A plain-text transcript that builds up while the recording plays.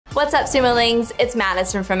What's up, Sumolings? It's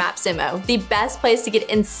Madison from AppSumo, the best place to get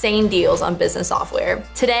insane deals on business software.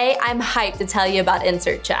 Today, I'm hyped to tell you about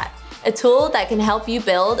InsertChat, a tool that can help you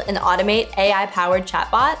build and automate AI-powered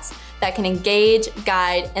chatbots that can engage,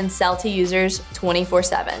 guide, and sell to users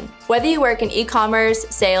 24/7. Whether you work in e-commerce,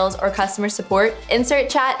 sales, or customer support,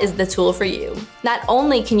 InsertChat is the tool for you. Not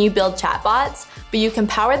only can you build chatbots, but you can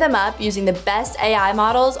power them up using the best AI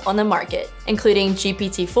models on the market, including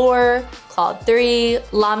GPT-4, Claude 3,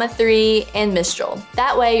 Llama 3, and Mistral.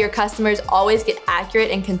 That way, your customers always get accurate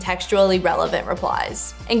and contextually relevant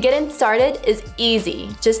replies. And getting started is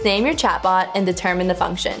easy. Just name your chatbot and determine the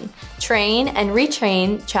function. Train and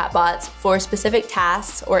retrain chatbots for specific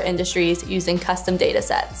tasks or industries using custom data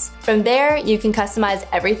sets. From there, you can customize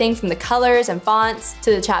everything from the colors and fonts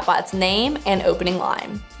to the chatbot's name and opening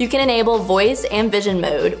line. You can enable voice and vision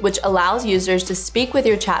mode, which allows users to speak with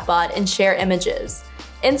your chatbot and share images.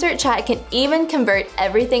 InsertChat can even convert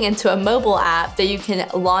everything into a mobile app that you can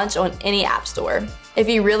launch on any app store. If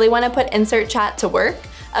you really want to put InsertChat to work,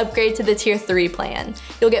 upgrade to the Tier 3 plan.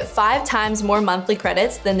 You'll get 5 times more monthly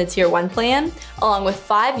credits than the Tier 1 plan, along with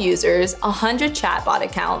 5 users, 100 chatbot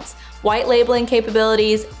accounts, white labeling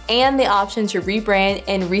capabilities, and the option to rebrand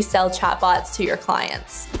and resell chatbots to your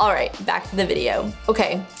clients. All right, back to the video.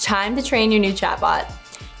 Okay, time to train your new chatbot.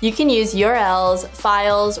 You can use URLs,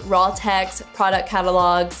 files, raw text, product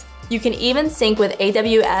catalogs. You can even sync with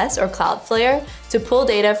AWS or Cloudflare to pull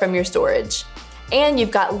data from your storage. And you've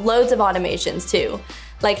got loads of automations too,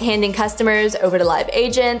 like handing customers over to live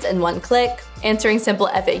agents in one click, answering simple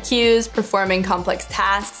FAQs, performing complex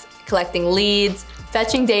tasks, collecting leads,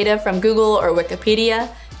 fetching data from Google or Wikipedia,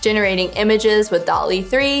 generating images with DALL-E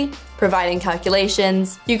 3, providing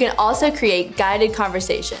calculations. You can also create guided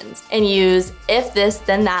conversations and use if this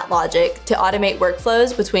then that logic to automate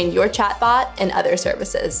workflows between your chatbot and other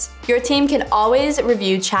services. Your team can always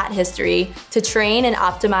review chat history to train and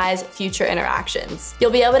optimize future interactions. You'll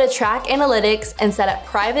be able to track analytics and set up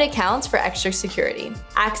private accounts for extra security,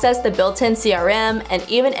 access the built-in CRM, and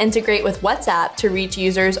even integrate with WhatsApp to reach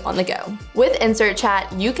users on the go. With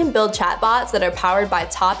InsertChat, you can build chatbots that are powered by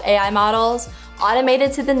top AI models,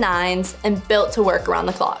 automated to the nines, and built to work around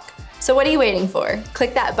the clock. So what are you waiting for?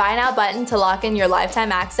 Click that Buy Now button to lock in your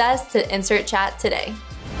lifetime access to InsertChat today.